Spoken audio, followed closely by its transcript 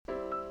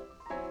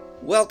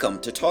Welcome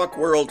to Talk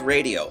World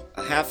Radio,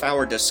 a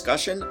half-hour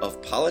discussion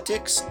of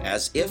politics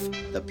as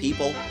if the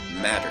people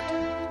mattered.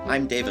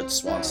 I'm David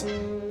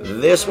Swanson.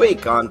 This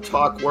week on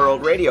Talk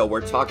World Radio,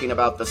 we're talking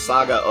about the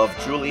saga of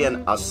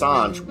Julian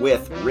Assange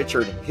with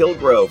Richard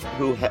Hillgrove,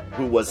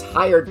 who was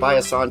hired by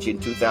Assange in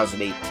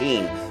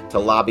 2018 to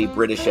lobby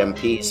British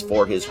MPs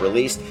for his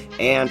release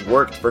and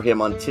worked for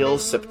him until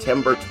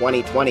September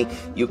 2020.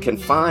 You can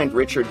find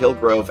Richard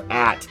Hillgrove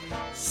at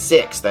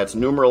 6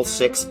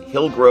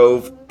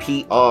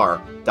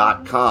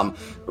 hillgrovepr.com.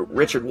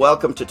 Richard,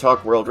 welcome to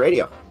Talk World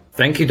Radio.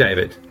 Thank you,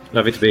 David.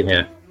 Lovely to be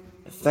here.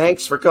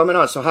 Thanks for coming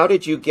on. So how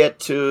did you get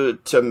to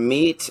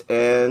meet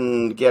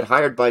and get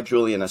hired by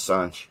Julian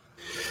Assange?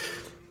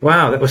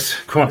 Wow, that was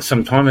quite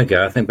some time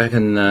ago. I think back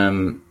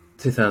in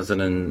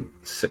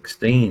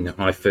 2016,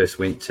 I first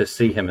went to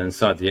see him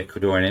inside the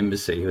Ecuadorian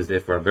embassy. He was there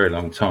for a very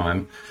long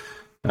time.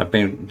 I've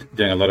been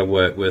doing a lot of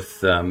work with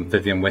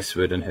Vivienne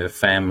Westwood and her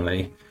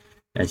family,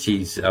 and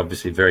she's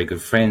obviously very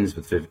good friends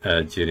with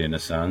Julian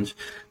Assange.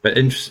 But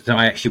interesting,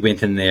 I actually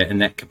went in there in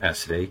that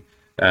capacity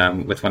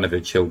with one of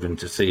her children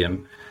to see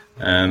him.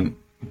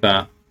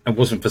 But it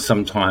wasn't for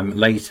some time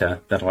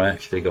later that I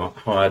actually got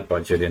hired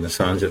by Julian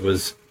Assange. It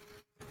was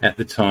at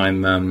the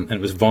time, and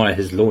it was via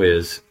his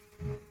lawyers.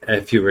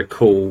 If you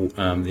recall,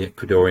 the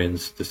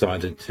Ecuadorians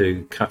decided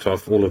to cut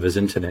off all of his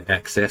internet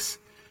access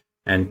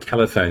and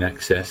telephone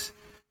access,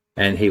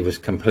 and he was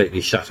completely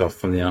shut off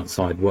from the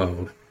outside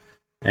world.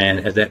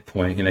 And at that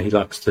point, he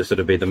likes to sort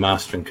of be the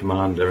master and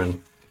commander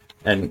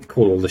and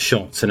call all the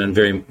shots and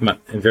very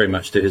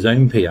much do his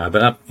own PR.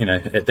 But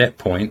at that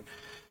point,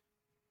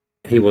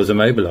 he was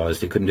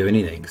immobilised. He couldn't do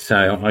anything.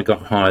 So I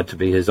got hired to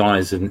be his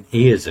eyes and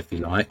ears, if you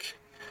like.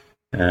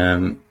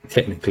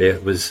 Technically,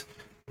 it was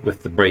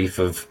with the brief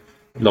of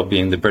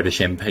lobbying the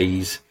British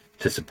MPs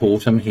to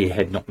support him. He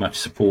had not much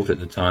support at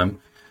the time,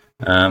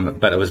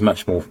 but it was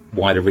much more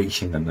wider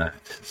reaching than that.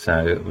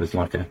 So it was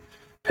like a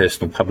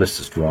personal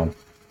publicist role.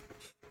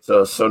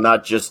 So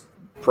not just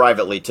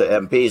privately to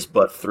MPs,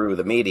 but through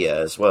the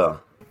media as well.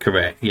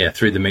 Correct. Yeah,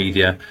 through the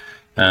media,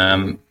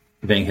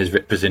 being his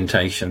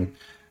representation.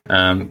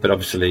 But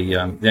obviously, the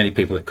only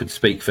people that could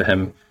speak for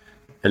him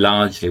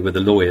largely were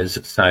the lawyers.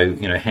 So,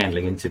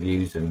 handling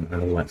interviews and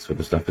all that sort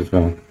of stuff as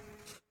well.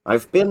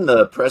 I've been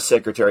the press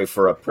secretary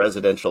for a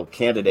presidential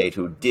candidate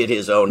who did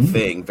his own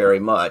thing very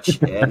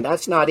much, and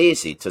that's not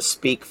easy to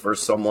speak for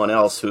someone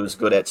else who's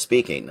good at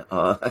speaking.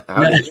 How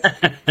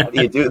do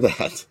you do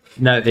that?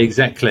 No,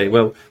 exactly.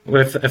 Well,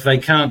 if they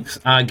can't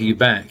argue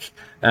back,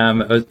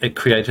 it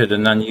created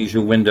an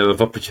unusual window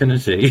of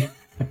opportunity.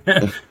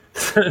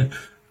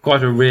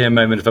 Quite a rare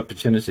moment of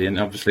opportunity, and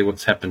obviously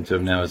what's happened to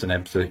him now is an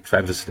absolute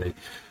travesty.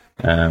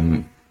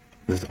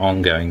 This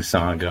ongoing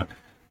saga,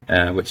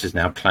 which is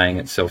now playing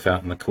itself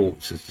out in the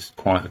courts, is just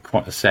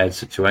quite a sad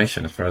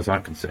situation as far as I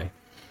can see.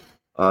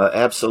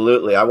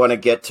 Absolutely. I want to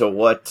get to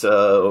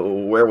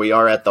where we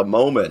are at the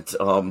moment,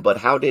 but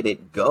how did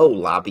it go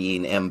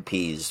lobbying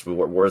MPs?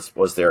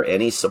 Was there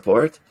any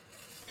support?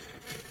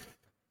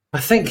 I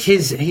think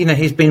he's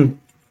been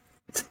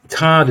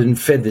tarred and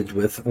feathered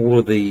with all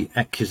of the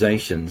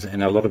accusations,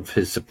 and a lot of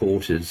his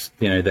supporters,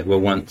 that were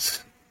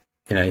once,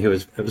 it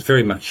was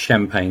very much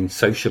champagne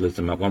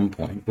socialism at one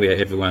point, where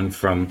everyone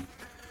from,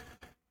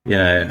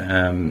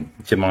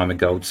 Jemima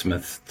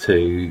Goldsmith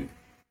to,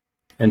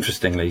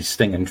 interestingly,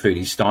 Sting and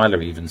Trudy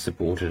Styler even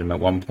supported him at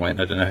one point.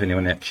 I don't know if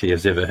anyone actually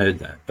has ever heard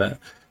that, but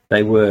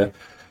they were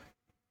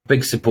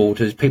big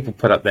supporters. People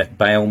put up that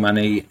bail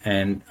money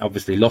and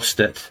obviously lost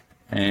it.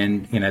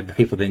 And, the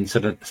people then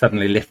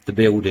suddenly left the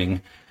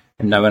building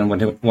and no one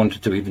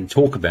wanted to even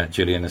talk about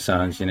Julian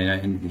Assange.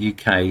 In the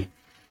UK,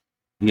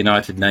 the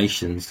United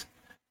Nations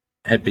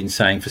had been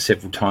saying for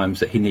several times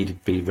that he needed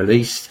to be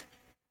released.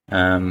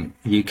 The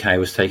UK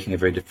was taking a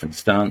very different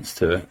stance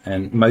to it.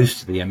 And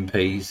most of the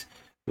MPs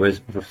were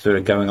sort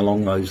of going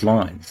along those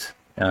lines.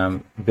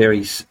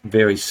 Very,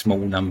 very small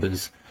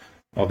numbers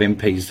of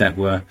MPs that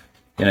were,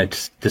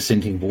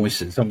 dissenting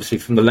voices. Obviously,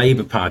 from the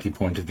Labour Party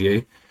point of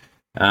view,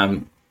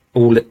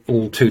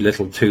 all too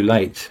little, too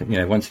late.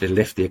 Once they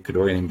left the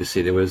Ecuadorian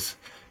embassy, there was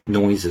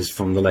noises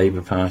from the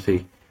Labour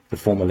Party, the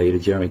former leader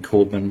Jeremy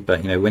Corbyn.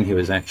 But when he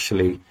was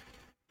actually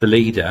the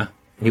leader,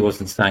 he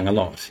wasn't saying a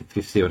lot. If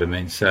you see what I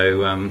mean.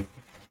 So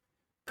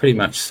pretty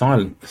much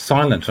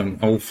silent on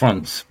all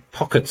fronts.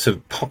 Pockets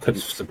of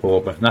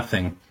support, but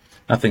nothing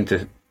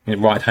to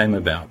write home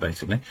about,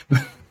 basically.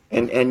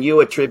 And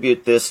you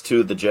attribute this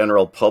to the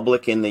general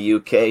public in the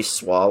UK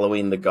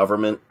swallowing the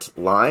government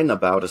line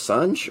about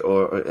Assange,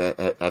 or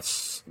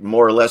that's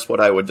more or less what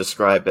I would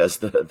describe as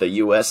the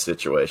US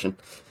situation?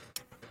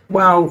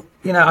 Well,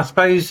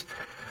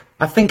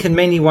 I think in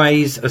many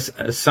ways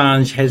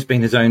Assange has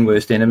been his own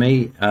worst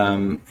enemy.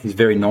 He's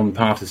very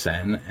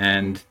non-partisan,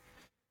 and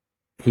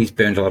he's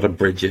burned a lot of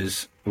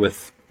bridges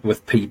with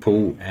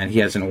people, and he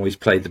hasn't always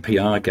played the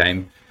PR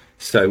game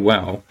so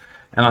well.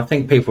 And I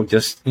think people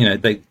just,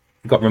 they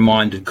got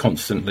reminded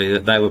constantly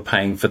that they were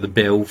paying for the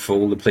bill for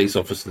all the police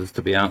officers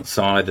to be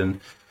outside, and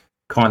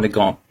kind of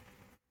got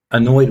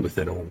annoyed with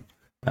it all.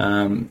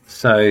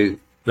 So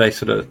they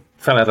sort of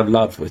fell out of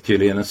love with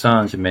Julian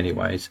Assange in many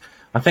ways.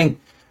 I think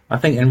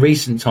in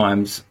recent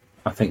times,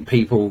 I think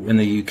people in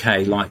the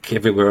UK, like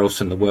everywhere else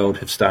in the world,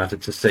 have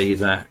started to see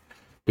that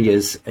he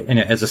is,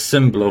 as a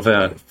symbol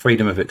of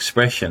freedom of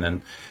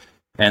expression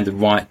and the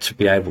right to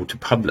be able to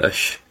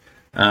publish.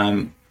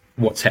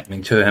 What's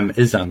happening to him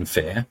is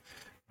unfair,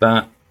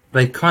 but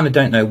they kind of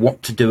don't know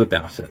what to do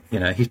about it.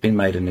 He's been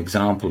made an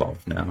example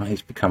of now.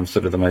 He's become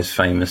sort of the most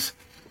famous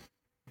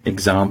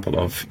example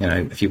of,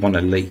 if you want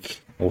to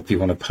leak or if you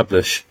want to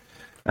publish,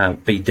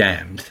 be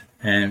damned.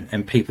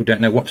 And people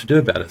don't know what to do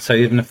about it. So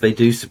even if they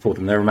do support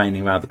him, they're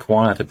remaining rather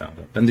quiet about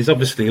it. And there's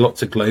obviously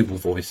lots of global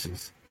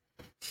voices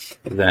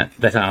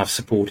that are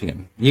supporting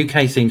him. The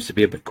UK seems to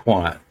be a bit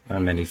quiet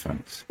on many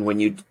fronts. When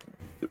you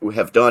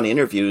have done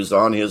interviews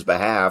on his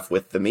behalf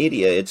with the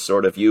media, it's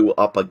sort of you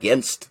up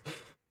against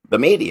the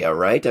media,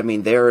 right? I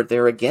mean,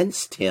 they're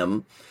against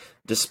him,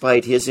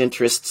 despite his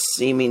interests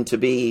seeming to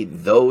be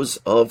those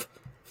of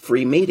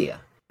free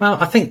media. Well,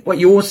 I think what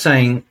you're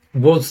saying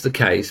was the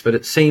case, but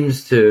it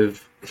seems to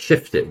have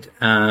shifted.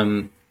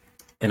 And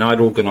I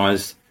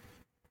organised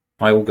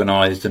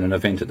an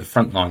event at the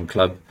Frontline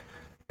Club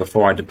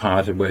before I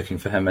departed working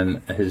for him,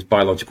 and his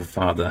biological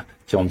father,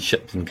 John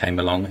Shipton, came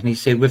along, and he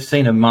said, we've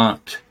seen a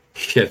marked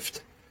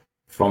shift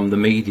from the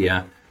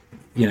media,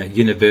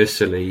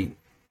 universally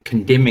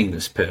condemning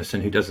this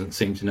person who doesn't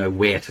seem to know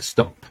where to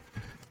stop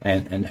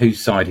and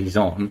whose side he's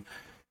on,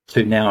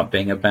 to now it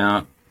being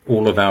about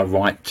all of our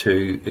right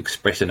to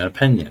express an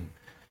opinion.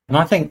 And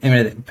I think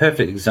a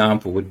perfect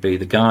example would be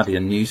the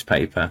Guardian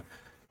newspaper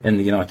in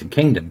the United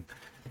Kingdom.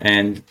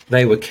 And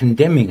they were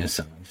condemning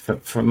Assange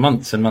for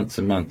months and months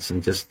and months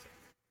and just,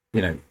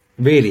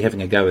 really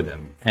having a go at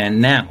him.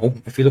 And now,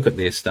 if you look at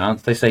their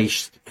stance, they say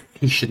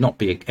he should not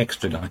be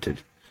extradited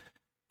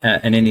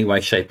in any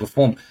way, shape or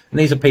form. And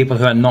these are people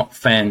who are not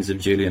fans of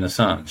Julian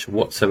Assange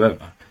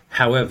whatsoever.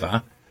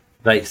 However,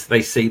 they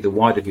see the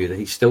wider view that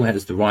he still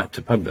has the right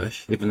to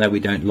publish, even though we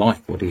don't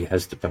like what he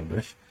has to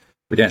publish.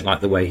 We don't like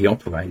the way he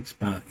operates,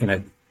 but,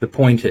 the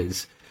point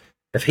is,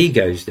 if he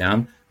goes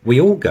down, we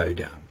all go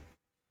down.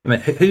 I mean,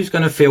 who's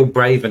going to feel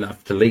brave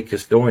enough to leak a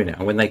story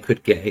now when they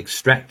could get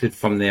extracted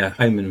from their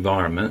home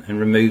environment and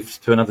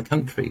removed to another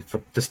country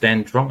to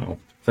stand trial?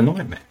 It's a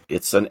nightmare.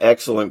 It's an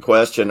excellent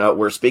question.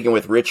 We're speaking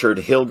with Richard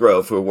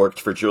Hillgrove, who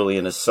worked for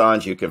Julian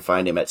Assange. You can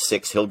find him at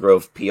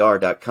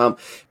 6hillgrovepr.com.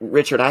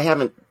 Richard, I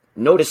haven't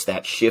noticed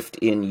that shift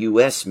in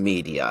U.S.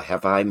 media.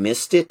 Have I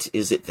missed it?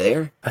 Is it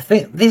there? I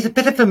think there's a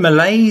bit of a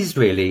malaise,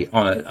 really,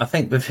 on it. I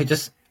think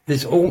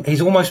he's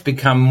almost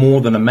become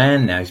more than a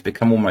man now. He's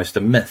become almost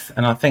a myth.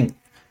 And I think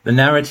the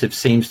narrative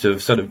seems to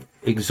have sort of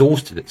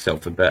exhausted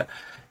itself a bit.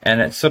 And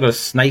it's sort of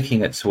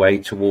snaking its way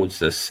towards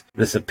this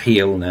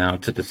appeal now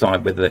to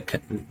decide whether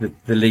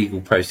the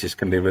legal process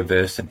can be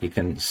reversed and he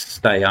can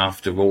stay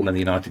after all in the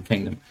United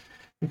Kingdom.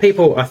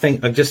 People, I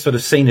think, have just sort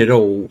of seen it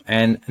all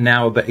and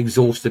now are a bit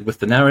exhausted with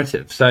the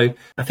narrative. So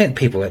I think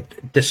people are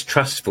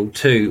distrustful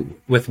too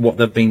with what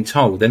they've been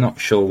told. They're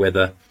not sure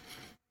whether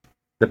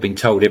they've been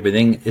told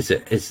everything. Is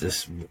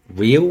this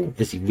real?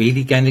 Is he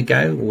really going to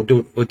go?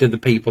 Or do the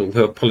people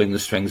who are pulling the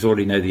strings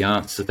already know the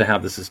answer to how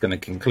this is going to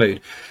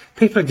conclude?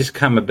 People have just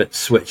come a bit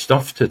switched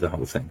off to the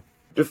whole thing.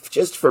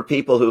 Just for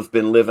people who've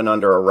been living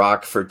under a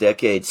rock for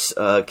decades,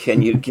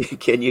 can you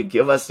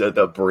give us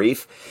the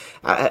brief?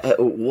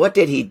 What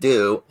did he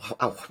do?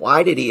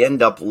 Why did he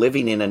end up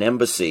living in an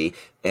embassy?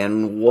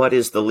 And what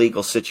is the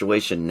legal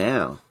situation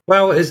now?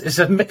 Well, it's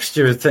a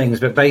mixture of things,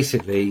 but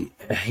basically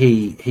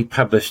he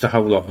published a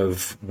whole lot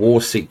of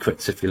war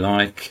secrets, if you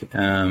like,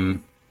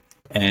 and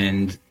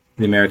the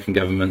American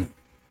government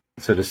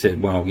sort of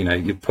said, well,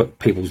 you put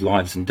people's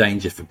lives in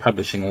danger for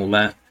publishing all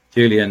that.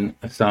 Julian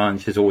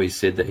Assange has always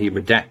said that he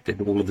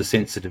redacted all of the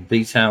sensitive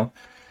detail.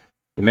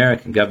 The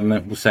American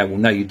government will say, well,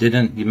 no, you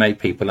didn't. You made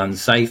people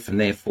unsafe, and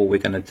therefore we're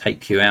going to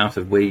take you out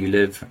of where you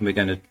live, and we're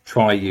going to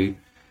try you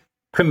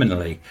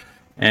criminally.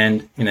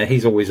 And,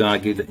 he's always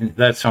argued that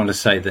they're trying to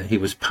say that he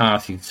was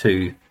party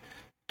to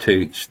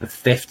the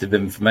theft of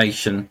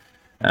information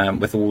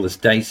with all this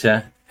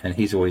data. And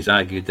he's always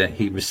argued that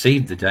he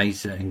received the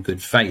data in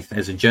good faith,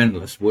 as a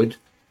journalist would,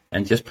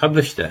 and just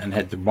published it and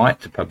had the right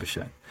to publish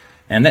it.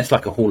 And that's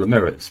like a hall of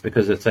mirrors,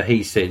 because it's a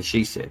he said,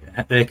 she said.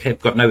 They've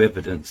got no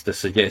evidence to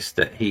suggest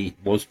that he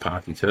was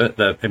party to it.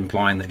 They're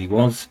implying that he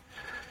was.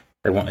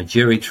 They want a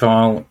jury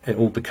trial. It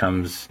all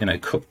becomes,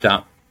 cooked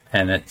up.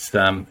 And it's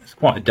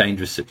quite a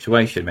dangerous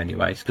situation in many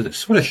ways, because it's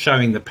sort of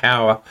showing the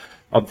power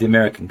of the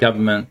American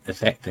government.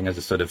 It's acting as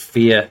a sort of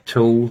fear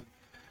tool.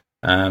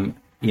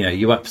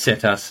 You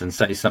upset us and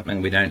say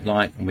something we don't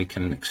like, and we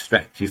can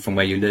extract you from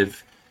where you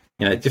live.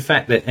 The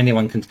fact that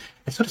anyone can,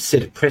 it's sort of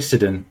set a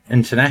precedent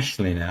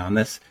internationally now, and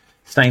this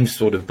same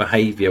sort of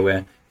behaviour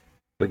where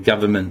the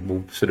government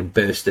will sort of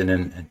burst in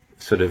and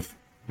sort of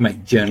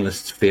make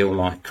journalists feel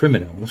like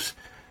criminals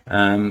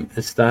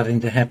is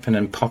starting to happen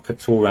in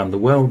pockets all around the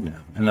world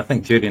now. And I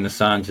think Julian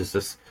Assange is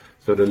this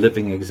sort of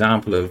living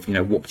example of,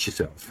 watch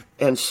yourself.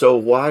 And so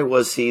why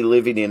was he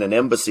living in an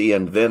embassy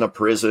and then a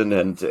prison,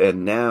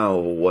 and now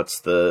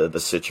what's the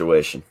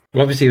situation?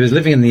 Well, obviously he was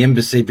living in the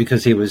embassy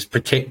because he was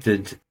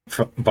protected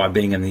by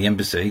being in the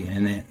embassy,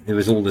 and there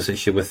was all this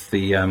issue with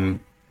the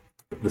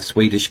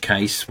Swedish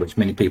case, which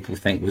many people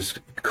think was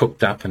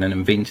cooked up and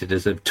invented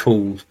as a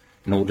tool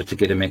in order to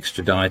get him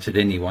extradited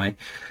anyway.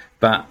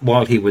 But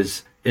while he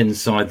was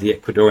inside the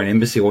Ecuadorian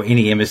embassy, or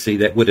any embassy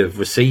that would have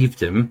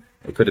received him,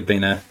 it could have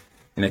been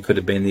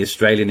the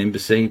Australian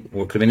embassy,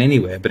 or it could have been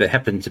anywhere, but it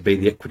happened to be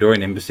the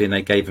Ecuadorian embassy, and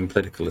they gave him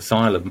political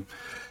asylum.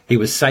 He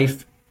was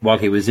safe while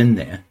he was in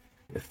there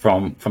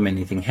from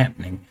anything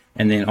happening.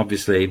 And then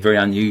obviously, very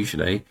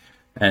unusually,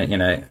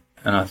 and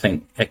I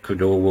think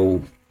Ecuador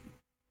will,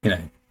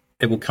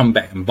 it will come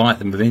back and bite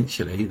them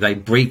eventually. They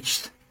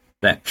breached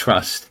that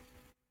trust,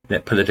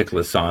 that political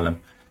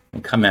asylum,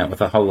 and come out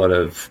with a whole lot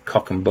of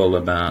cock and bull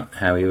about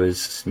how he was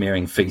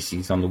smearing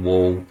feces on the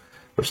wall,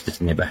 which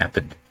just never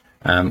happened.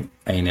 And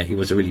he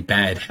was a really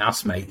bad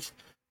housemate.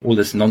 All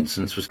this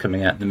nonsense was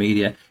coming out in the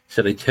media,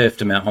 so they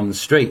turfed him out on the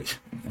street.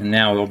 And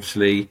now,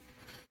 obviously,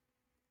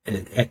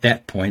 at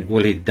that point,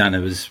 all he'd done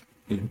was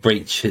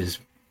breach his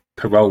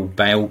parole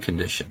bail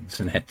conditions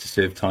and had to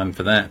serve time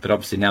for that. But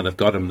obviously now they've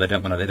got him, they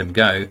don't want to let him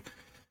go.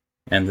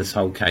 And this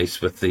whole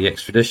case with the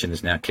extradition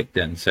is now kicked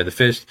in. So the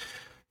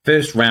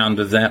first round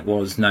of that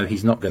was, no,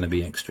 he's not going to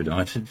be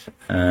extradited.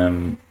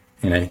 Then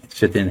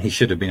he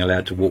should have been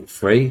allowed to walk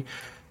free.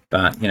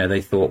 But,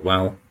 they thought,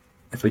 well,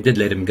 if we did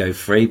let him go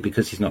free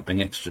because he's not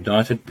being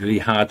extradited, it'd be really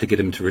hard to get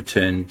him to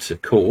return to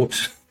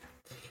court.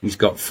 He's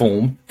got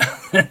form.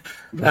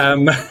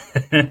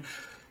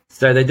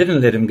 So they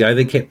didn't let him go.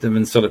 They kept him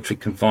in solitary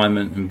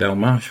confinement in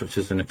Belmarsh, which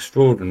is an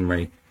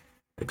extraordinary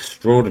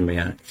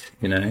act.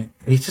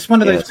 He's just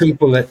one of those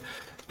people that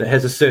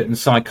has a certain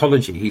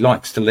psychology. He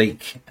likes to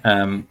leak.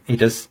 He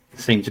does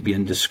seem to be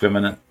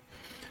indiscriminate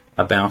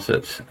about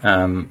it.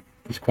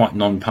 He's quite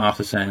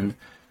non-partisan.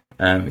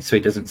 So he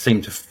doesn't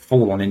seem to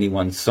fall on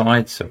anyone's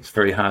side. So it's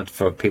very hard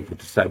for people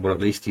to say, well, at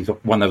least he's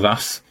one of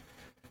us.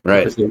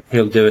 Right. Because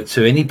he'll do it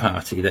to any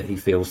party that he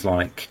feels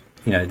like,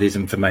 there's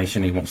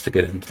information he wants to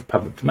get into the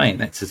public domain.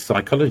 That's his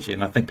psychology,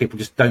 and I think people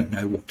just don't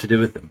know what to do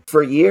with him.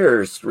 For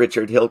years,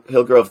 Richard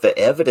Hillgrove, the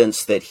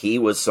evidence that he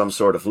was some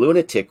sort of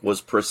lunatic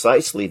was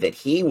precisely that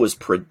he was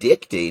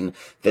predicting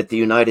that the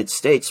United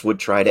States would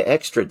try to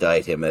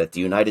extradite him, that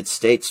the United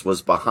States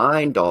was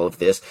behind all of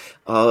this,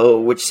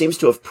 which seems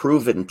to have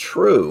proven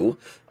true,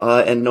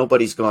 and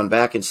nobody's gone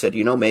back and said,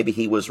 maybe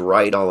he was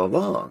right all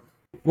along.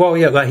 Well,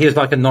 yeah, he was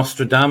like a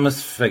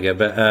Nostradamus figure,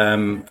 but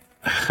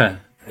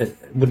it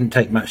wouldn't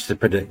take much to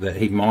predict that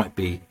he might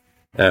be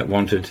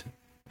wanted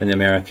in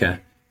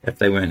America if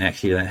they weren't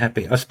actually that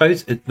happy. I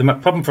suppose the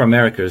problem for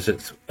America is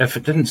if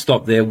it didn't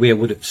stop there, where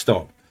would it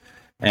stop?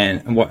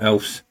 And what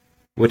else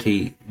would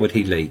he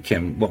leak,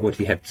 and what would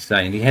he have to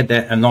say? And he had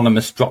that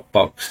anonymous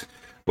Dropbox,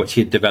 which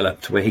he had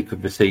developed, where he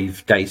could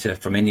receive data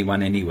from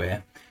anyone,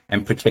 anywhere,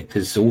 and protect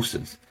his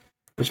sources,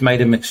 which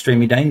made him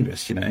extremely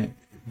dangerous,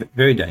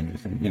 very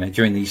dangerous. And,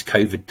 during these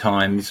COVID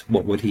times,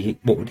 what would he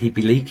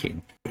be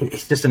leaking?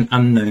 It's just an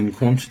unknown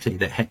quantity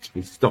that had to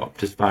be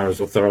stopped as far as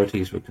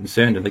authorities were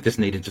concerned, and they just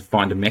needed to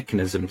find a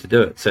mechanism to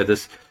do it. So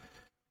this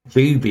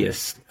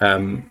dubious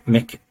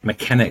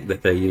mechanic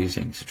that they're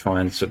using to try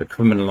and sort of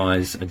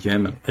criminalize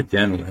a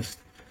journalist,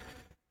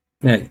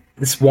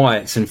 that's why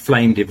it's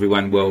inflamed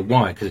everyone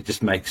worldwide, because it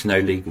just makes no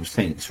legal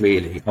sense,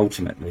 really,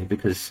 ultimately,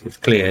 because it's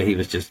clear he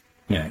was just,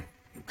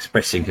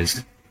 expressing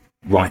his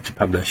right to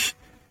publish,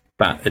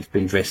 but it's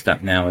been dressed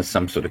up now as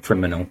some sort of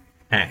criminal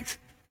act,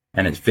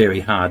 and it's very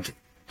hard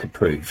to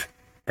prove.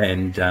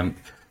 And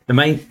the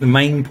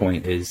main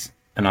point is,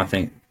 and I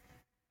think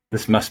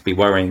this must be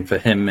worrying for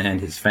him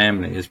and his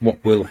family, is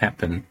what will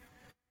happen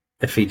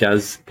if he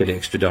does get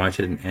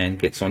extradited and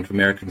gets onto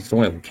American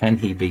soil. Can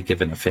he be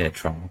given a fair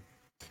trial?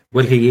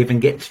 Will he even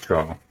get to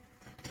trial?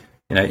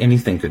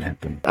 Anything could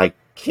happen. I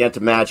can't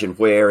imagine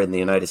where in the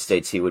United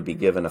States he would be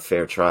given a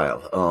fair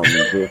trial.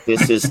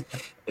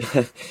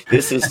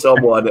 This is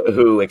someone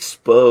who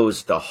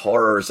exposed the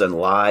horrors and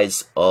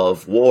lies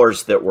of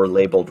wars that were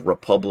labeled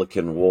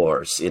Republican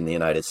wars in the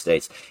United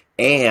States,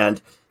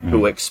 and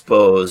who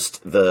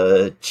exposed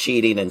the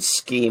cheating and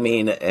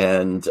scheming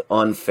and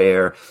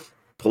unfair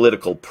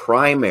political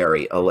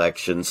primary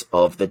elections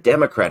of the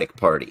Democratic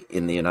Party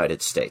in the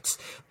United States.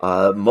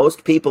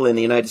 Most people in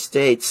the United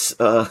States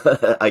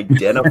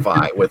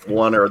identify with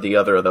one or the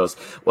other of those.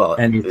 Well,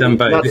 and you've done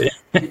both.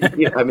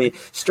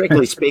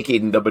 Strictly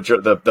speaking,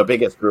 the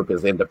biggest group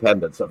is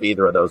independents of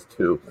either of those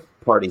two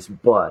parties.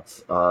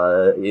 But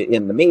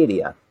in the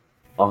media,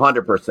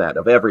 100%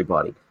 of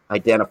everybody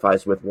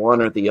identifies with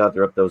one or the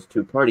other of those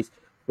two parties.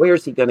 Where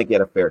is he going to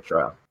get a fair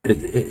trial?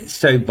 It's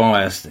so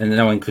biased, and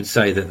no one could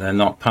say that they're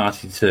not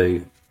party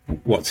to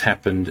what's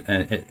happened.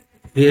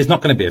 There's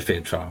not going to be a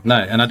fair trial, no.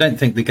 And I don't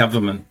think the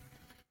government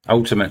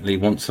ultimately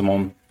wants him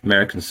on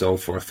American soil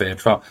for a fair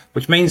trial,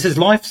 which means his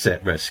life's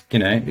at risk.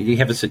 You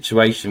have a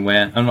situation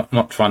where, I'm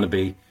not trying to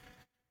be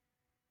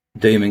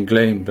doom and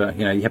gloom, but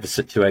you have a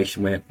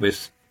situation where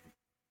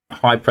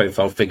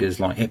high-profile figures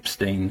like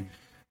Epstein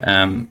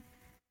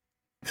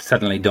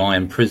suddenly die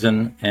in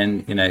prison,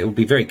 and it would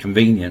be very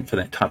convenient for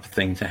that type of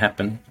thing to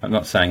happen. I'm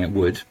not saying it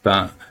would,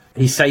 but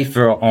he's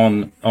safer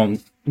on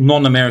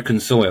non-American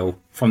soil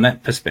from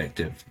that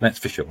perspective. That's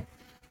for sure.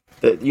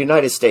 The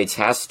United States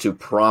has to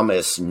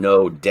promise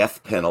no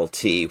death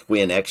penalty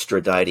when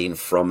extraditing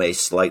from a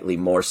slightly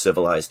more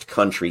civilized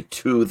country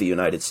to the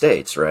United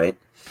States, right?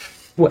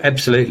 Well,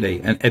 absolutely,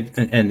 and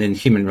then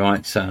human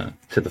rights are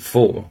to the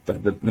fore.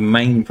 But the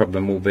main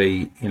problem will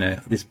be,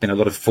 there's been a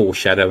lot of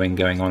foreshadowing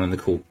going on in the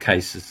court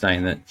cases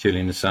saying that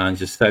Julian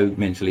Assange is so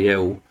mentally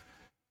ill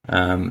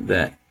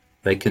that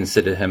they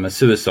consider him a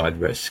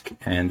suicide risk.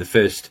 And the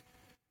first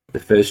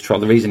trial,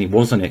 the reason he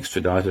wasn't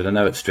extradited, I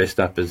know it's dressed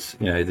up as,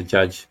 the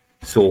judge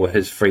saw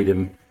his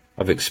freedom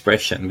of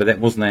expression, but that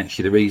wasn't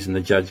actually the reason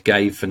the judge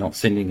gave for not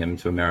sending him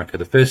to America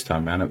the first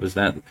time around. It was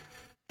that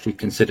she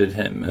considered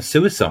him a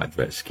suicide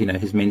risk.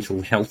 His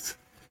mental health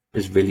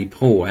is really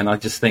poor. And I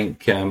just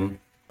think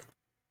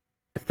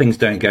if things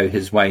don't go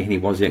his way and he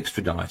was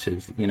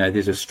extradited,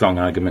 there's a strong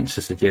argument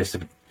to suggest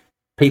that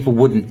people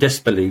wouldn't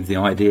disbelieve the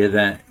idea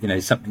that,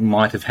 something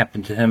might have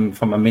happened to him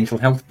from a mental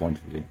health point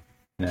of view.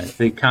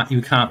 So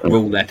you can't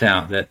rule that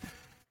out, that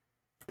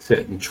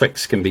certain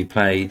tricks can be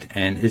played,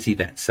 and is he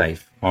that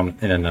safe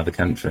in another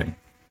country?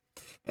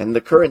 And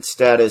the current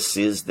status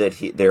is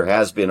that there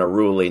has been a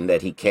ruling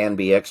that he can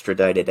be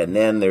extradited, and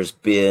then there's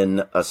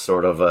been a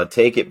sort of a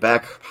take it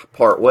back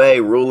part way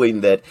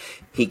ruling that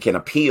he can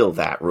appeal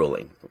that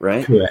ruling,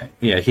 right? Correct.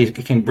 Yeah, he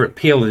can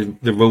appeal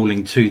the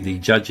ruling to the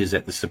judges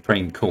at the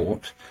Supreme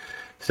Court.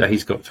 So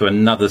he's got to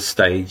another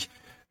stage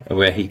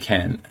where he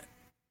can.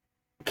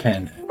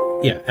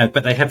 Yeah,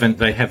 but they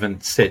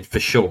haven't said for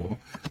sure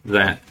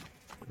that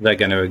they're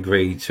going to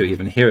agree to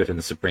even hear it in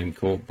the Supreme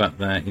Court, but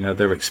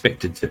they're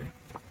expected to.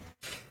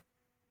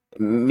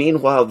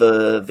 Meanwhile,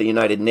 the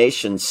United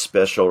Nations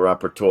Special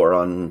Rapporteur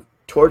on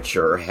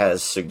Torture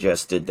has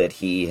suggested that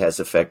he has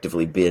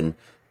effectively been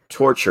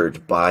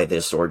tortured by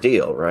this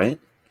ordeal, right?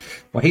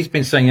 Well, he's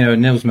been saying,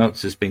 Nils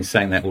Meltzer's been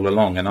saying that all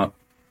along, and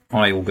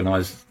I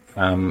organised,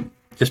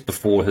 just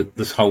before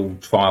this whole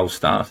trial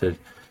started,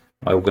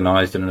 I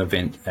organised an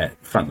event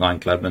at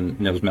Frontline Club, and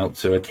Nils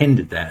Meltzer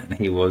attended that, and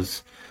he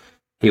was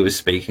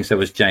speaking. So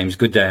was James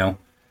Goodale,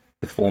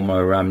 the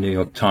former New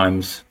York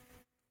Times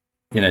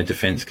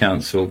defense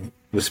counsel,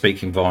 was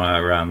speaking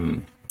via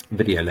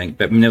video link,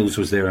 but Nils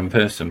was there in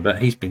person.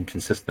 But he's been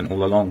consistent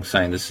all along,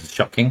 saying this is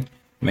shocking.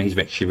 I mean, he's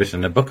actually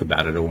written a book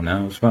about it all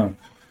now as well.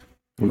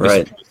 We'd be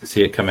surprised to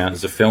see it come out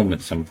as a film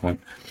at some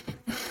point.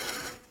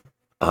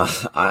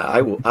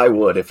 I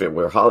would if it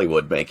were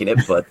Hollywood making it,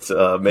 but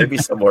maybe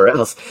somewhere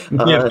else.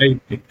 Yeah,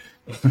 maybe.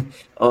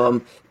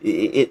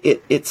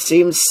 It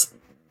seems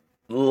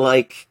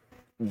like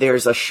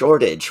there's a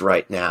shortage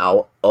right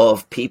now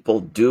of people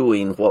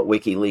doing what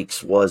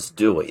WikiLeaks was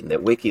doing,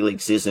 that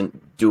WikiLeaks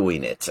isn't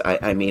doing it.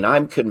 I mean,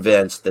 I'm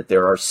convinced that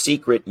there are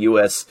secret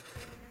U.S.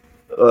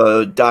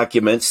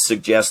 Documents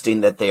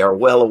suggesting that they are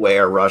well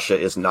aware Russia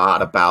is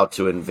not about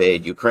to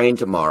invade Ukraine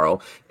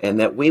tomorrow, and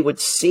that we would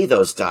see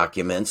those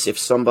documents if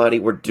somebody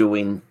were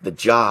doing the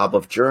job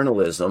of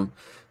journalism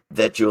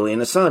that Julian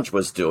Assange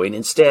was doing.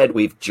 Instead,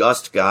 we've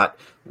just got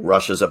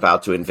Russia's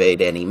about to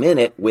invade any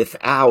minute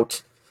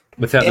without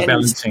the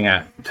balancing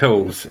act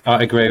tools.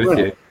 I agree with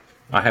you.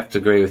 I have to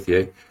agree with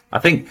you. I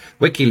think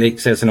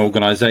WikiLeaks as an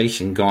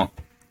organisation got,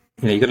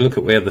 you've got to look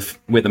at where the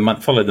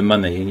follow the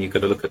money, and you've got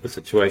to look at the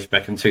situation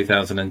back in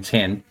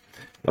 2010.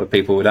 A lot of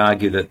people would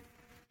argue that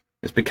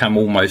it's become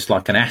almost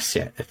like an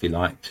asset, if you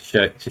like,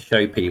 to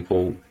show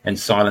people and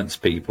silence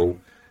people,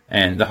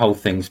 and the whole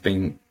thing's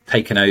been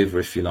taken over,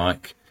 if you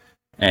like,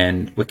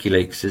 and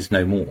WikiLeaks is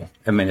no more.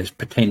 I mean, it's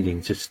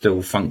pretending to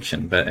still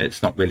function, but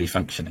it's not really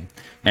functioning.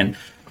 And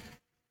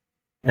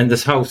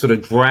this whole sort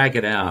of drag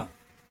it out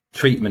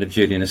treatment of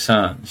Julian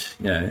Assange,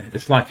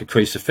 it's like a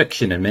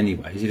crucifixion in many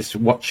ways. You just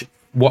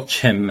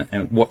watch him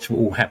and watch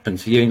what will happen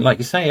to you. And like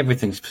you say,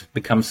 everything's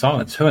become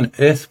silence. Who on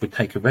earth would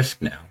take a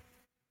risk now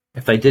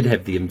if they did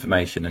have the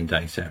information and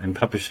data and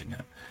publishing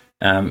it,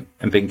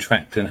 and being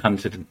tracked and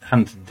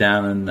hunted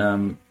down,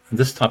 and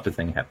this type of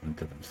thing happened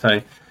to them?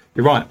 So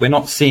you're right, we're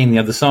not seeing the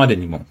other side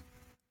anymore.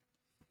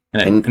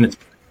 And it's...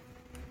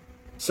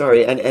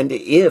 Sorry, and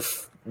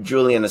if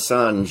Julian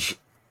Assange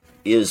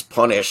is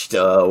punished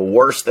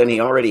worse than he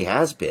already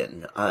has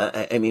been,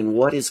 I mean,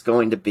 what is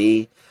going to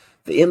be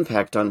the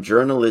impact on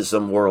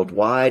journalism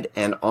worldwide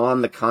and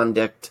on the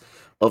conduct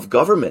of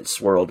governments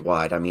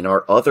worldwide? I mean,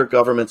 are other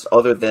governments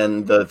other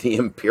than the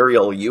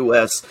imperial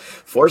U.S.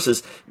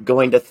 forces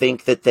going to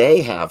think that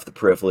they have the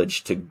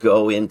privilege to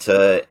go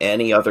into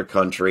any other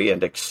country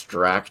and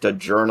extract a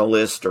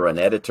journalist or an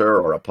editor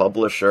or a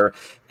publisher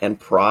and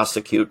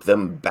prosecute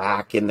them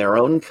back in their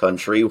own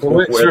country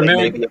where they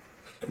maybe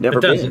have never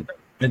been?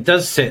 It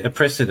does set a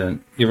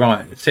precedent. You're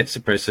right. It sets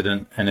a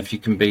precedent. And if you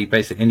can be,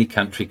 basically any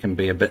country can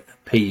be a bit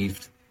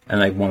peeved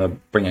and they want to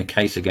bring a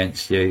case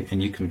against you,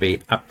 and you can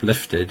be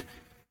uplifted.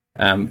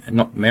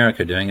 Not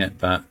America doing it,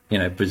 but,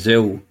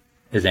 Brazil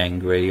is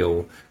angry,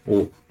 or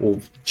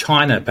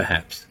China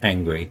perhaps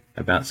angry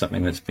about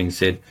something that's been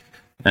said.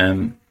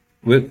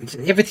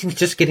 Everything's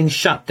just getting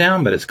shut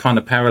down, but it's kind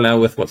of parallel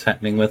with what's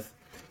happening with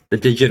the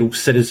digital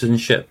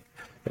citizenship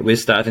that we're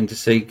starting to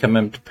see come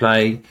into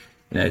play.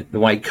 The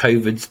way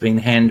COVID's been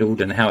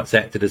handled and how it's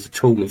acted as a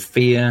tool of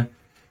fear.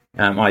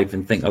 I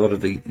even think a lot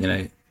of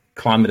the,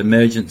 climate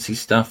emergency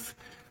stuff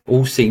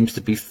all seems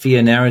to be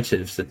fear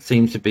narratives that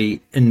seem to be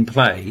in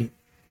play,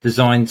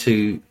 designed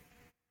to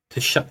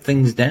shut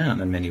things down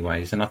in many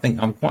ways. And I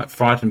think I'm quite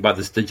frightened by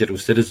this digital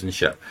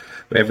citizenship,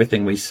 where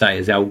everything we say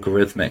is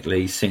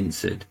algorithmically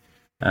censored.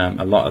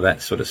 A lot of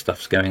that sort of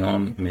stuff's going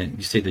on. I mean,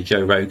 you see the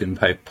Joe Rogan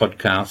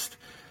podcast,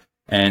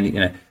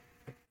 and,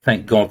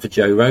 thank God for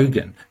Joe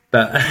Rogan.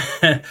 But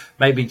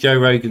maybe Joe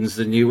Rogan's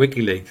the new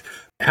WikiLeaks.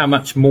 How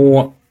much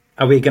more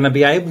are we going to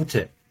be able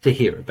to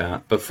hear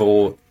about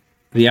before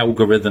the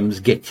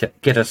algorithms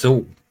get us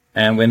all,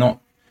 and we're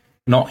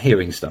not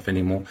hearing stuff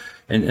anymore?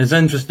 And it's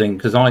interesting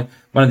because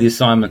one of the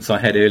assignments I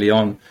had early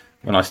on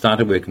when I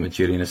started working with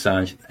Julian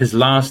Assange, his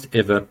last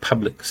ever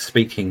public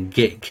speaking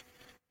gig,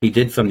 he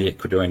did from the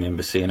Ecuadorian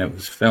embassy, and it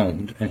was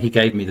filmed. And he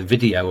gave me the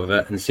video of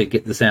it and said,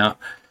 "Get this out,"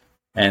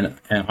 and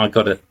I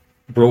got it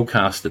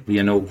broadcast at the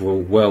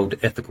inaugural World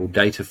Ethical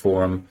Data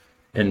Forum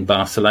in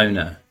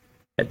Barcelona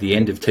at the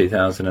end of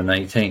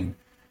 2018.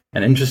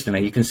 And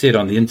interestingly, you can see it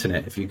on the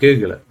internet if you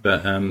Google it.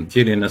 But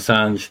Julian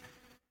Assange,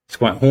 it's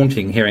quite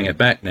haunting hearing it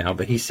back now,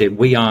 but he said,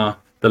 "We are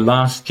the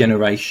last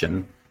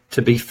generation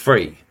to be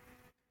free."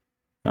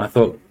 And I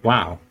thought,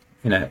 wow,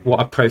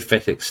 what a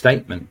prophetic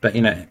statement. But,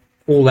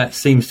 all that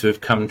seems to have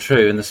come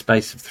true in the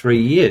space of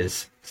 3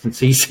 years since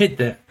he said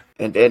that.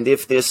 And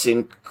if this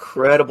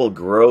incredible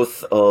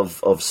growth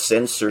of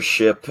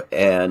censorship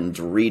and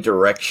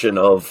redirection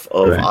of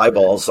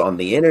eyeballs on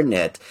the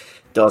internet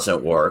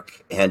doesn't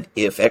work, and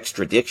if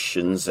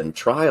extraditions and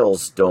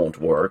trials don't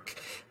work,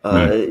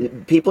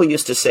 people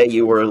used to say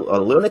you were a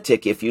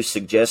lunatic if you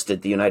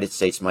suggested the United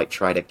States might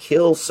try to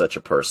kill such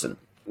a person.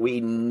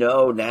 We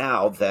know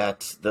now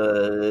that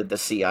the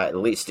CIA, at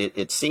least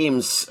it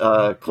seems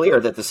clear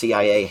that the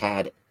CIA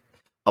had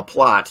a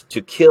plot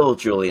to kill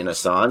Julian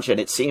Assange, and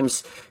it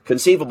seems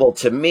conceivable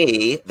to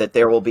me that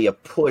there will be a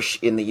push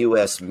in the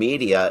U.S.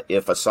 media,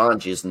 if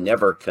Assange is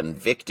never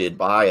convicted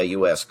by a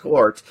U.S.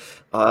 court,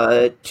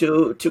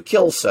 to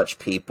kill such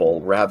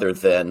people rather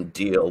than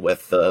deal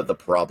with the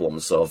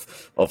problems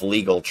of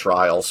legal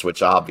trials,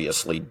 which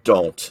obviously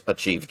don't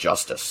achieve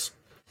justice.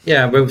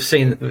 Yeah, we've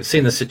seen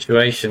the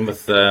situation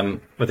with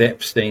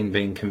Epstein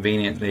being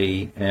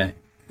conveniently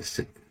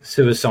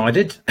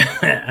suicided,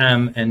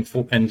 and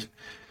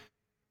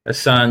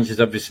Assange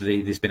is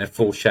obviously, there's been a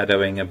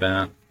foreshadowing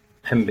about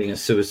him being a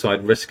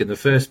suicide risk in the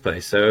first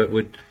place. So it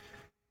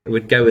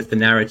would go with the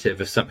narrative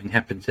if something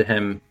happened to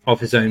him of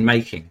his own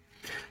making.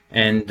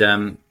 And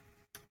I'm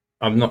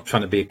not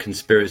trying to be a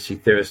conspiracy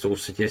theorist or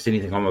suggest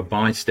anything. I'm a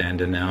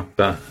bystander now,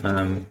 but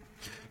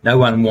no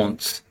one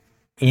wants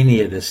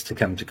any of this to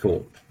come to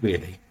court,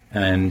 really.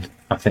 And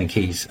I think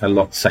he's a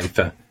lot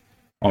safer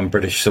on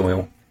British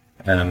soil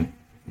than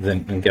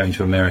going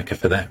to America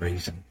for that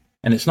reason.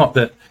 And it's not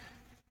that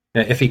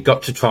if he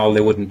got to trial,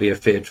 there wouldn't be a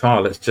fair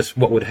trial. It's just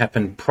what would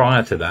happen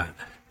prior to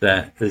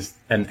that is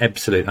an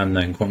absolute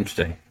unknown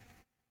quantity.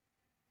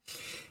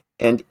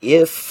 And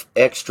if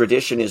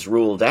extradition is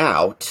ruled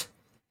out,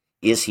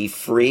 is he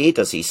free?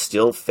 Does he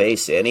still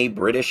face any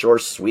British or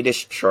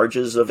Swedish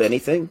charges of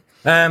anything?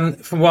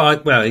 From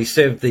what he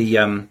served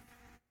the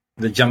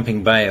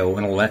jumping bail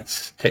and all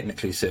that's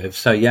technically served.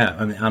 So yeah,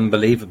 I mean,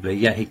 unbelievably,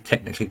 yeah, he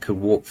technically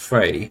could walk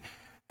free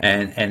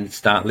and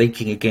start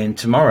leaking again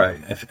tomorrow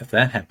if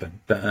that happened.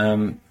 But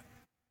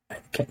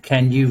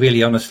can you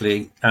really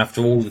honestly,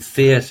 after all the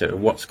theatre of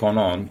what's gone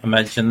on,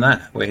 imagine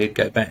that, where he'd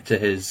go back to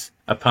his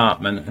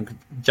apartment and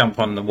jump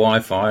on the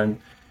Wi-Fi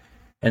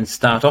and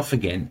start off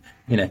again?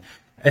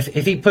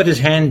 If he put his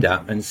hand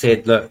up and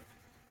said, "Look,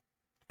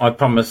 I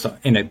promise,"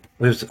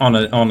 was on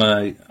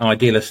a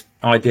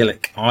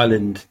idyllic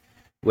island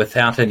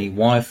without any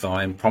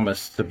Wi-Fi and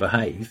promised to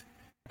behave,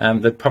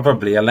 they'd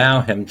probably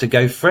allow him to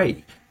go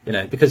free.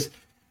 Because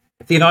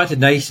the United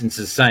Nations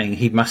is saying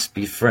he must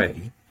be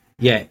free,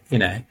 yet,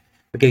 we're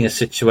getting a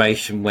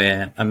situation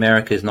where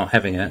America is not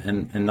having it,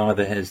 and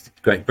neither has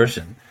Great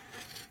Britain.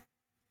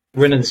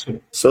 We're in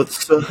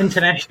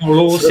international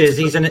law says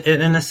he's an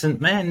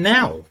innocent man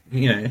now.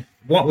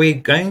 What we're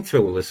going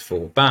through all this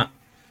for. But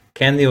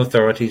can the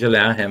authorities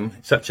allow him,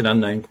 such an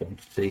unknown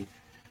quantity,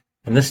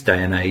 in this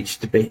day and age,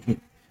 to be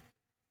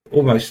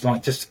almost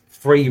like just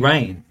free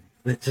reign?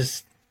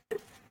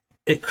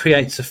 It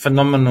creates a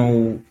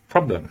phenomenal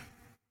problem.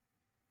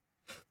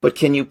 But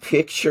can you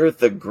picture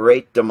the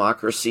great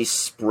democracy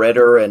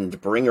spreader and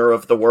bringer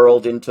of the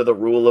world into the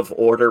rule of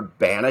order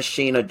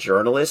banishing a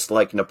journalist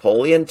like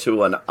Napoleon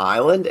to an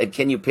island? And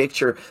can you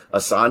picture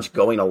Assange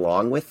going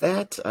along with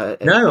that? I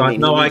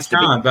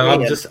can't.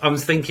 But I'm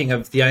thinking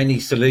of the only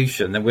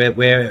solution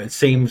where it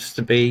seems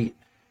to be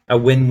a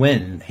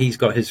win-win. He's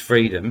got his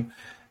freedom,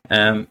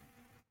 and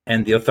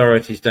the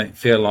authorities don't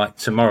feel like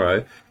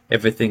tomorrow.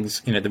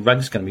 everything's, the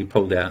rug's going to be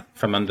pulled out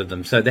from under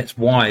them. So that's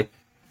why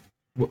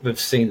we've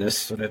seen this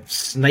sort of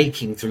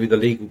snaking through the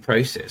legal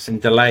process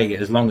and delay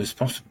as long as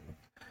possible.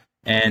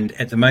 And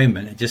at the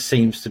moment, it just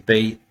seems to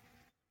be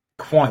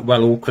quite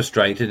well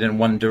orchestrated in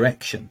one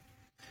direction.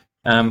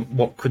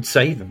 What could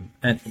save him?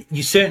 And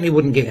you certainly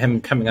wouldn't get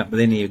him coming up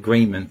with any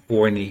agreement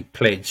or any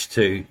pledge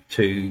to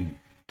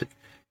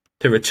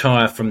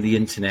retire from the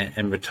internet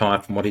and retire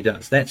from what he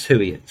does. That's who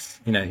he is.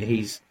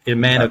 He's a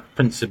man of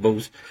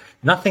principles.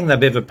 Nothing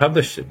they've ever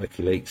published at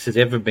WikiLeaks has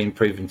ever been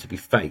proven to be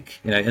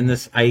fake. In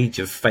this age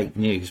of fake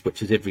news,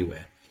 which is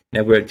everywhere,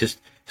 we're just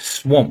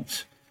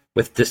swamped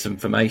with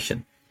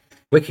disinformation.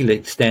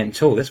 WikiLeaks stand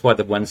tall. That's why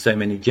they've won so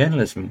many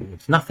journalism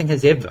awards. Nothing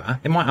has ever,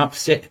 it might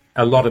upset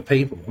a lot of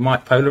people, it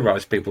might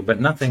polarize people, but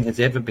nothing has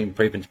ever been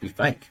proven to be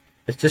fake.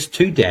 It's just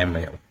too damn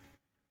real.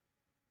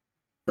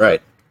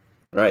 Right.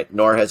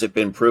 Nor has it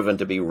been proven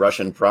to be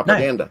Russian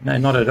propaganda. No,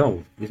 not at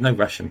all. There's no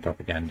Russian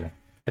propaganda.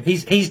 But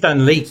he's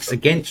done leaks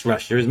against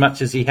Russia as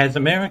much as he has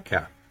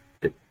America.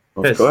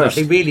 Of course.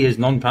 He really is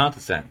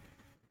non-partisan.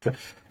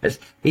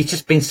 He's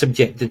just been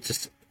subjected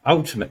to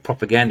ultimate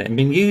propaganda and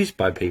been used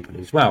by people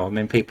as well.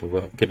 People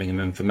were giving him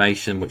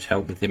information which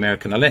helped with the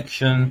American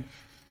election.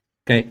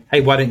 Okay,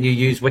 hey, why don't you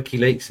use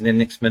WikiLeaks? And then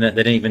next minute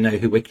they don't even know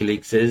who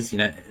WikiLeaks is.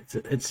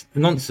 It's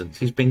nonsense.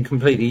 He's been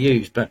completely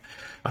used. But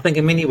I think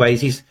in many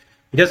ways he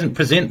doesn't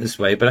present this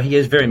way, but he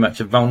is very much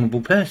a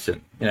vulnerable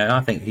person.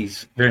 I think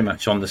he's very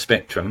much on the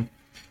spectrum.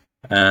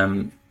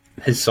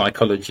 His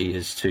psychology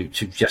is to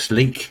just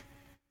leak.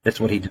 That's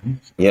what he does.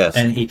 Yes.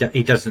 And he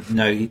doesn't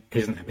know, he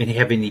doesn't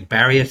have any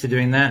barrier to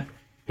doing that.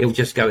 He'll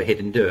just go ahead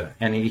and do it.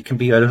 And he can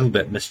be a little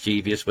bit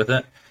mischievous with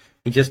it.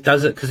 He just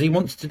does it because he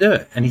wants to do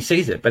it and he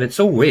sees it. But it's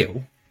all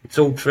real. It's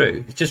all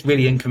true. It's just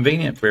really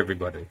inconvenient for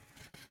everybody.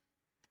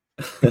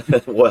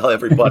 Well,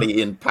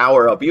 everybody in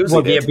power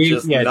abusing it.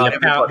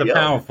 The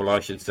powerful, I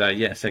should say.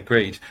 Yes,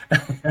 agreed.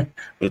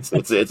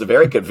 It's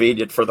very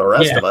convenient for the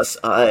rest of us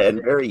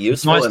and very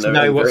useful. It's nice to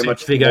know what's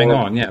actually going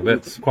on. Yeah, but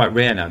it's quite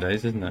rare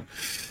nowadays, isn't it?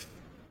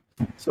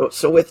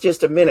 So with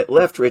just a minute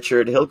left,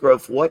 Richard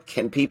Hillgrove, what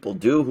can people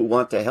do who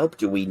want to help?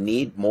 Do we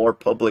need more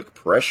public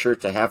pressure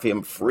to have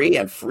him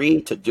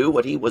free to do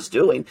what he was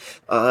doing?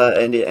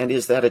 And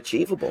is that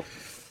achievable?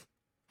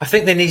 I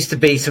think there needs to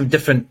be some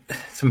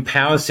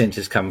power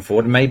centres come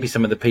forward, and maybe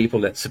some of the people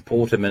that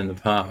support him in the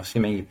past.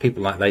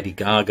 People like Lady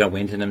Gaga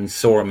went in and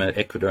saw him at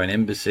Ecuadorian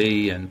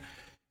embassy, and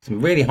some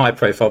really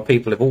high-profile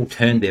people have all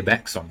turned their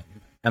backs on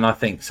him. And I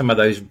think some of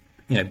those,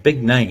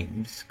 big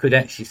names could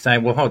actually say,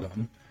 well, hold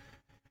on,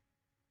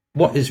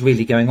 what is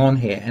really going on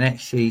here? And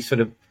actually sort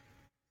of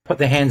put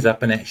their hands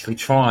up and actually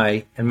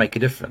try and make a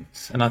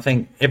difference. And I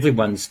think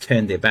everyone's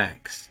turned their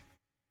backs,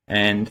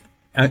 and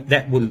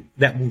that will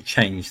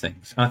change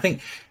things. And I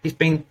think he's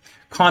been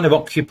kind of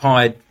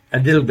occupied a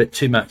little bit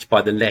too much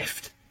by the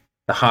left,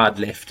 the hard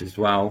left as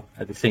well.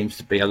 There seems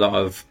to be a lot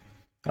of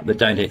the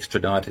don't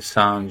extradite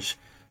Assange.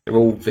 They're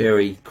all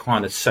very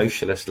kind of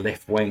socialist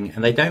left wing,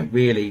 and they don't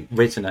really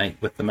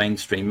resonate with the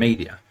mainstream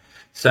media.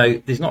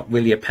 So there's not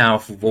really a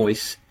powerful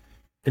voice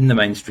in the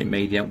mainstream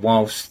media,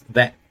 whilst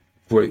that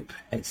group,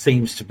 it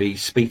seems to be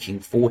speaking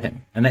for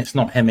him. And that's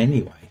not him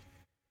anyway,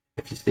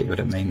 if you see what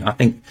I mean. I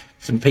think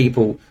some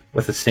people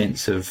with a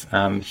sense of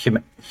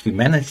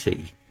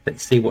humanity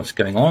that see what's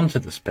going on to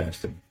this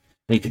person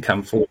need to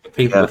come forward.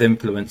 People with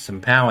influence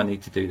and power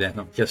need to do that,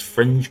 not just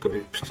fringe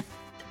groups.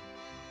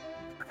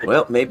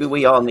 Well, maybe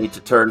we all need to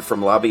turn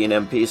from lobbying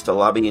MPs to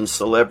lobbying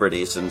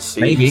celebrities and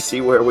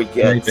see where we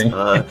get.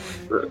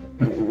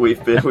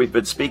 We've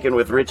been speaking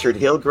with Richard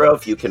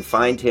Hillgrove. You can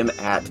find him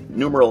at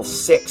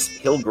 #6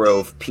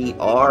 Hillgrove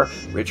PR.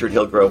 Richard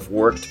Hillgrove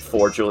worked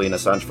for Julian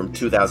Assange from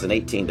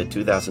 2018 to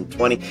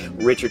 2020.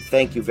 Richard,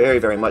 thank you very,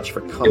 very much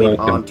for coming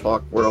on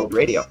Talk World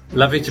Radio.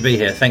 Lovely to be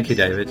here. Thank you,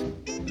 David.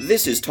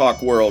 This is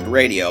Talk World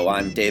Radio.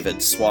 I'm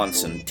David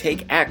Swanson.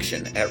 Take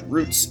action at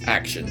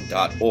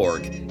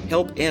rootsaction.org.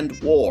 Help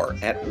end war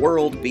at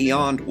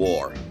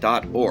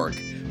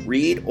worldbeyondwar.org.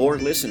 Read or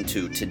listen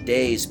to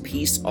today's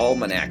Peace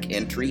Almanac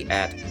entry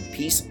at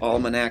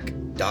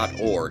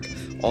peacealmanac.org.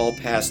 All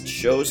past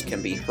shows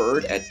can be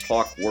heard at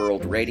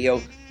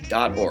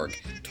talkworldradio.org.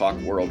 Talk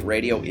World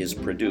Radio is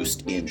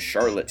produced in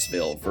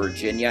Charlottesville,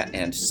 Virginia,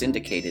 and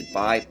syndicated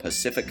by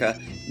Pacifica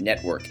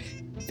Network.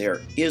 There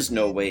is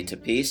no way to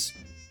peace.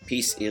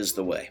 Peace is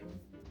the way.